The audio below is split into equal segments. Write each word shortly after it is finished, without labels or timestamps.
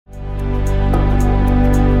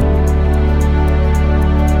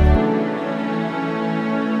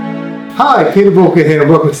Hi, Peter Walker here,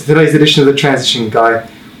 and welcome to today's edition of The Transition Guy.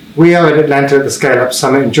 We are in Atlanta at the Scale Up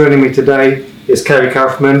Summit, and joining me today is Carrie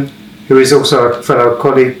Kaufman, who is also a fellow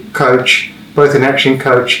colleague coach, both in Action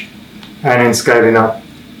Coach and in Scaling Up.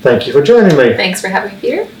 Thank you for joining me. Thanks for having me,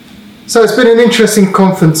 Peter. So it's been an interesting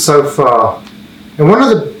conference so far, and one of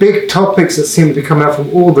the big topics that seemed to be coming out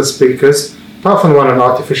from all the speakers, apart from the one on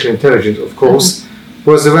artificial intelligence, of course,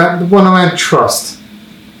 was the one around trust.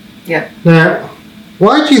 Yeah. Now,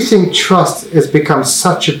 why do you think trust has become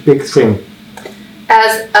such a big thing?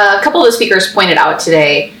 As a couple of the speakers pointed out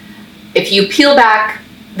today, if you peel back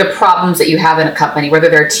the problems that you have in a company, whether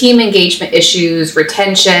they're team engagement issues,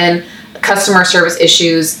 retention, customer service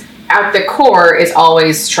issues, at the core is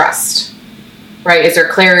always trust, right? Is there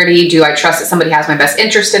clarity? Do I trust that somebody has my best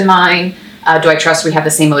interest in mind? Do I trust we have the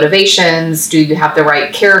same motivations? Do you have the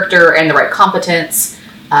right character and the right competence?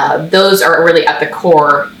 Those are really at the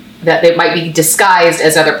core, that they might be disguised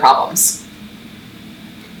as other problems.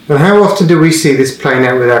 And how often do we see this playing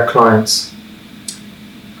out with our clients?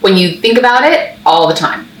 When you think about it, all the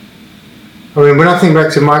time. I mean, when I think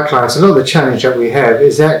back to my clients, a lot of the challenge that we have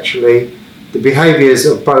is actually the behaviours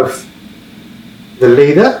of both the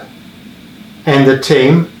leader and the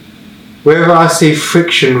team. Wherever I see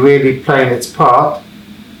friction really playing its part,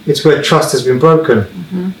 it's where trust has been broken.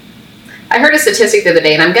 Mm-hmm. I heard a statistic the other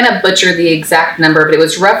day, and I'm going to butcher the exact number, but it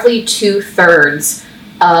was roughly 2/3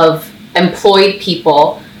 of employed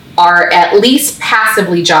people are at least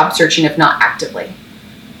passively job searching, if not actively.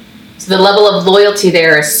 So the level of loyalty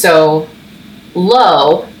there is so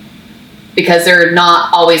low because they're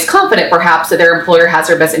not always confident, perhaps, that their employer has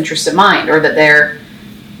their best interest in mind or that they're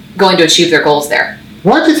going to achieve their goals there.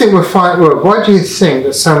 Why do you think why do you think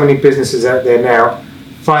that so many businesses out there now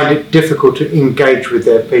find it difficult to engage with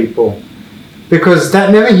their people? Because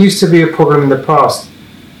that never used to be a problem in the past.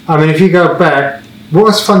 I mean, if you go back, what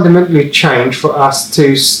has fundamentally changed for us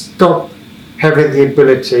to stop having the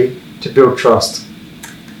ability to build trust?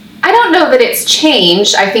 I don't know that it's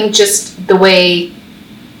changed. I think just the way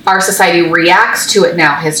our society reacts to it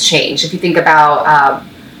now has changed. If you think about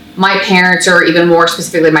my parents, or even more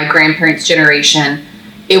specifically my grandparents' generation,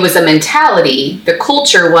 it was a mentality. The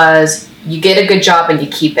culture was you get a good job and you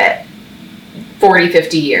keep it 40,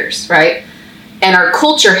 50 years, right? And our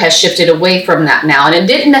culture has shifted away from that now. And it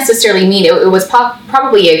didn't necessarily mean, it was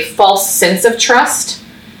probably a false sense of trust.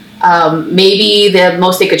 Maybe the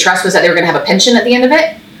most they could trust was that they were going to have a pension at the end of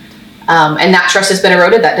it. And that trust has been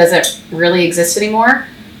eroded. That doesn't really exist anymore.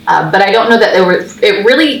 But I don't know that it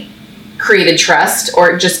really created trust, or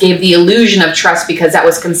it just gave the illusion of trust because that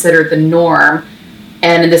was considered the norm.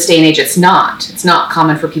 And in this day and age, it's not. It's not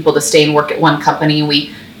common for people to stay and work at one company.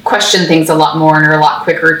 We question things a lot more and are a lot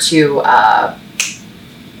quicker to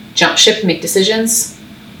jump ship and make decisions.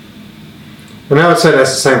 And I would say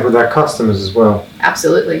that's the same with our customers as well.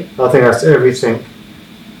 Absolutely. I think that's everything.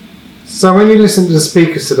 So when you listen to the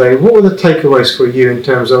speakers today, what were the takeaways for you in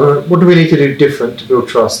terms of what do we need to do different to build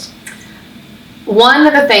trust? One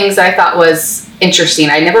of the things I thought was interesting,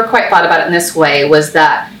 I never quite thought about it in this way, was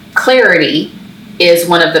that clarity is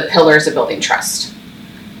one of the pillars of building trust.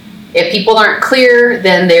 If people aren't clear,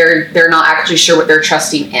 then they're not actually sure what they're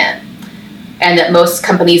trusting in. And that most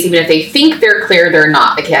companies, even if they think they're clear, they're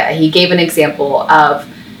not. Okay, he gave an example of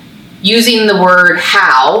using the word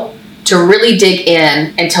how to really dig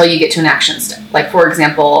in until you get to an action step. Like, for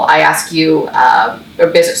example, I ask you, a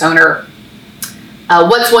business owner,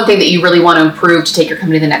 what's one thing that you really want to improve to take your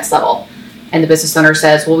company to the next level? And the business owner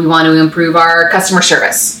says, well, we want to improve our customer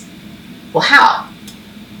service. Well, how?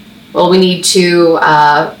 Well, we need to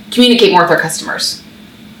communicate more with our customers.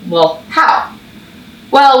 Well, how?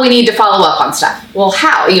 Well, we need to follow up on stuff. Well,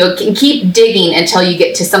 how? You can keep digging until you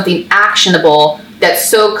get to something actionable that's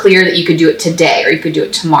so clear that you could do it today or you could do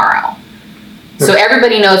it tomorrow. So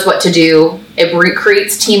everybody knows what to do. It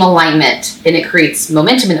creates team alignment and it creates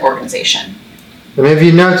momentum in the organization. And have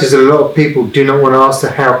you noticed that a lot of people do not want to ask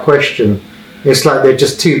the how question? It's like they're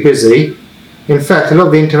just too busy. In fact, a lot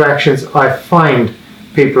of the interactions I find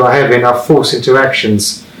people are having are forced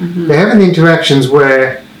interactions. Mm-hmm. They're having the interactions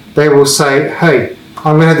where they will say, hey,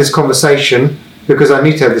 I'm going to have this conversation because I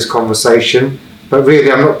need to have this conversation, but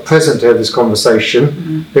really I'm not present to have this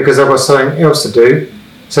conversation because I've got something else to do.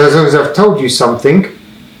 So as long as I've told you something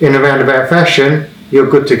in a roundabout fashion, you're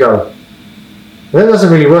good to go. That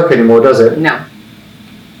doesn't really work anymore, does it? No.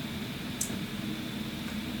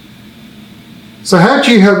 So how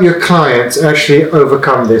do you help your clients actually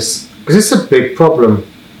overcome this? Because it's a big problem.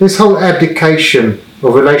 This whole abdication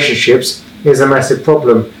of relationships is a massive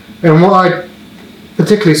problem. And what I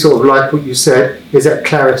particularly sort of like what you said is that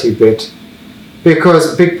clarity bit.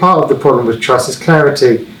 Because a big part of the problem with trust is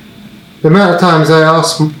clarity. The amount of times I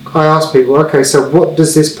ask people, okay, so what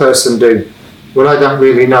does this person do? Well, I don't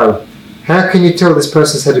really know. How can you tell this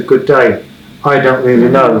person's had a good day? I don't really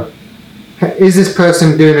know. Is this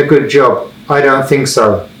person doing a good job? I don't think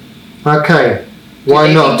so. Okay, why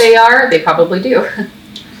do they not? think they are? They probably do.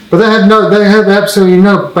 But they have absolutely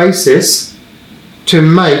no basis to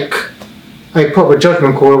make a proper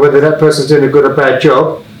judgment call whether that person's doing a good or bad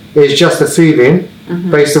job. It's just a feeling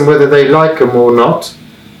based on whether they like them or not,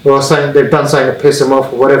 or saying they've done something to piss them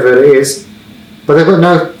off or whatever it is. But they've got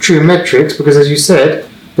no true metrics because, as you said,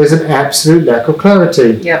 there's an absolute lack of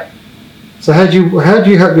clarity. Yep. So how do you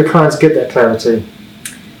help your clients get that clarity?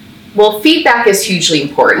 Well, feedback is hugely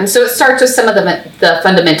important. So it starts with some of the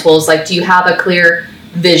fundamentals, like do you have a clear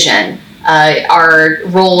vision? Are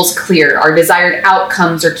roles clear? Are desired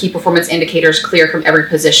outcomes or key performance indicators clear from every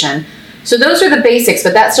position? So those are the basics,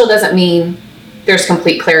 but that still doesn't mean there's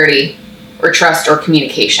complete clarity or trust or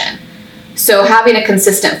communication. So having a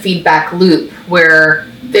consistent feedback loop where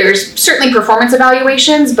there's certainly performance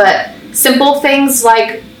evaluations, but simple things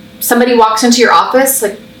like somebody walks into your office,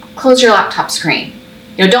 like close your laptop screen.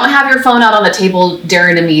 Don't have your phone out on the table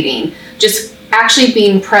during a meeting. Just actually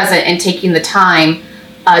being present and taking the time.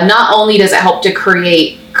 Not only does it help to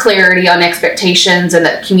create clarity on expectations and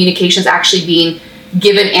that communication is actually being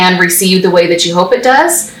given and received the way that you hope it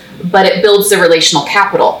does, but it builds the relational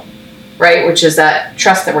capital, right? Which is that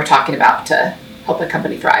trust that we're talking about to help a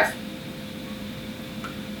company thrive.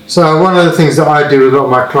 So one of the things that I do with a lot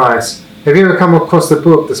of my clients, have you ever come across the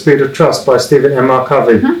book, The Speed of Trust by Stephen M. R.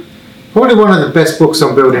 Covey? Mm-hmm. Probably one of the best books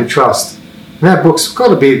on building trust. And that book's got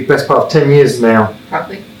to be the best part of 10 years now.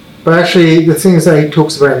 Probably. But actually, the things that he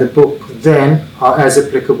talks about in the book then are as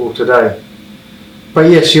applicable today. But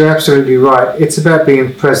yes, you're absolutely right. It's about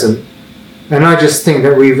being present. And I just think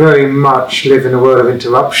that we very much live in a world of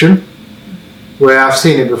interruption, where I've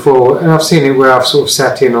seen it before, and I've seen it where I've sort of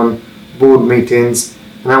sat in on board meetings,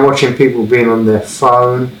 and I'm watching people being on their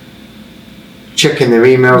phone, checking their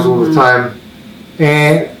emails all the time,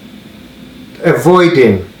 and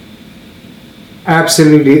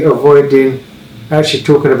absolutely avoiding actually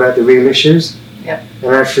talking about the real issues. Yep.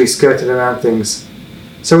 And actually skirting around things.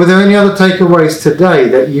 So were there any other takeaways today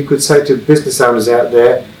that you could say to business owners out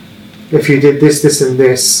there, if you did this, this and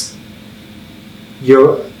this,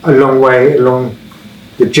 you're a long way along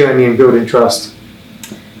the journey in building trust?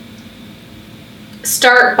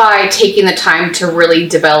 Start by taking the time to really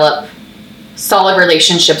develop solid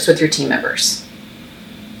relationships with your team members.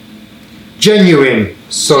 Genuine,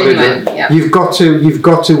 solid. Yeah. You've got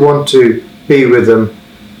to want to be with them.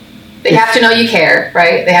 They have to know you care,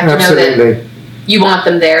 right? They have to know that you want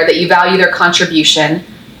them there, that you value their contribution,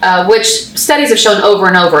 which studies have shown over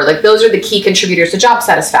and over. Like those are the key contributors to job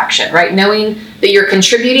satisfaction, right? Knowing that you're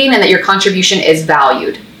contributing and that your contribution is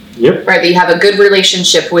valued. Yep. Right, that you have a good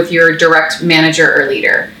relationship with your direct manager or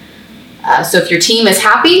leader. So if your team is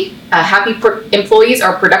happy employees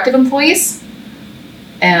are productive employees,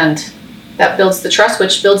 and that builds the trust,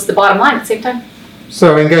 which builds the bottom line at the same time.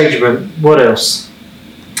 So engagement, what else?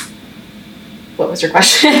 What was your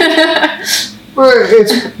question? Well,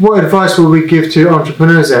 it's what advice will we give to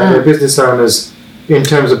entrepreneurs out there, business owners, in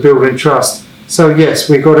terms of building trust? So yes,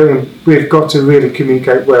 we've got to really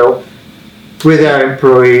communicate well with our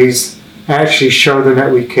employees, actually show them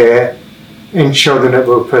that we care, and show them that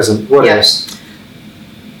we're present. What else?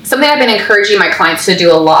 Something I've been encouraging my clients to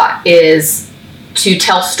do a lot is to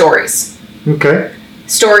tell stories. Okay.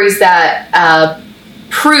 Stories that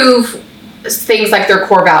prove things like their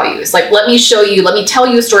core values. Like, let me tell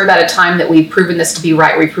you a story about a time that we've proven this to be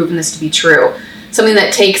right, we've proven this to be true. Something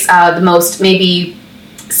that takes the most maybe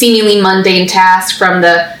seemingly mundane task from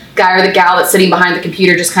the guy or the gal that's sitting behind the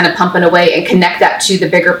computer just kind of pumping away and connect that to the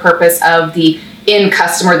bigger purpose of the end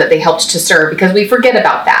customer that they helped to serve, because we forget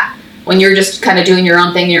about that. When you're just kind of doing your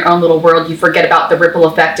own thing in your own little world, you forget about the ripple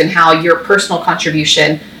effect and how your personal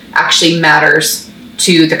contribution actually matters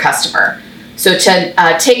to the customer. So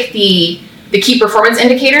to take the key performance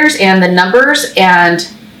indicators and the numbers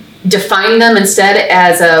and define them instead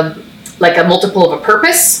as a multiple of a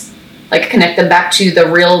purpose, like connect them back to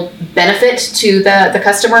the real benefit to the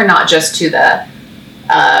customer, not just to the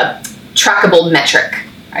trackable metric,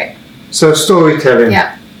 right? So storytelling.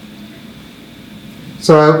 Yeah.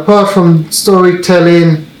 So apart from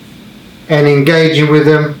storytelling and engaging with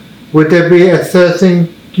them, would there be a third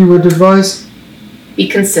thing you would advise? Be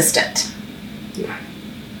consistent.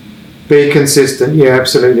 Be consistent, yeah,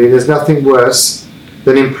 absolutely. There's nothing worse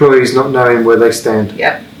than employees not knowing where they stand.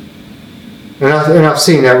 Yep. And I've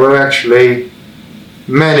seen that where actually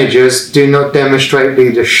managers do not demonstrate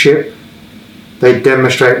leadership, they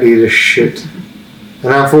demonstrate leadership.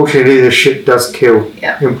 And unfortunately, leadership does kill.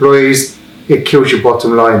 Yeah. Employees, it kills your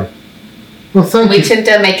bottom line. Well, thank you. We tend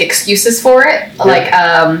to make excuses for it. Yeah.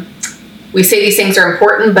 Like, we say these things are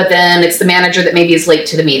important, but then it's the manager that maybe is late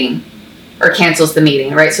to the meeting or cancels the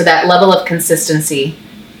meeting, right? So that level of consistency,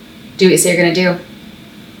 do what you say you're going to do.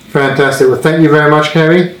 Fantastic. Well, thank you very much,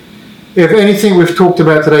 Carrie. If anything we've talked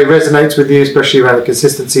about today resonates with you, especially around the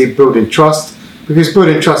consistency, building trust, because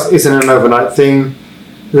building trust isn't an overnight thing.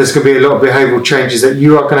 There's going to be a lot of behavioural changes that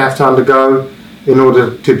you are going to have to undergo in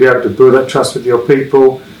order to be able to build that trust with your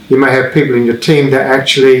people. You may have people in your team that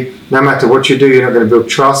actually, no matter what you do, you're not going to build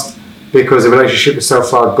trust because the relationship is so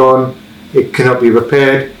far gone, it cannot be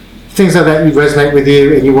repaired. Things like that resonate with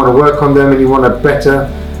you and you want to work on them and you want a better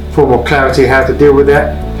form of clarity how to deal with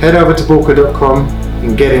that, head over to Bulka.com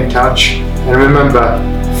and get in touch. And remember,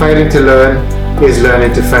 failing to learn is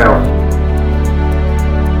learning to fail.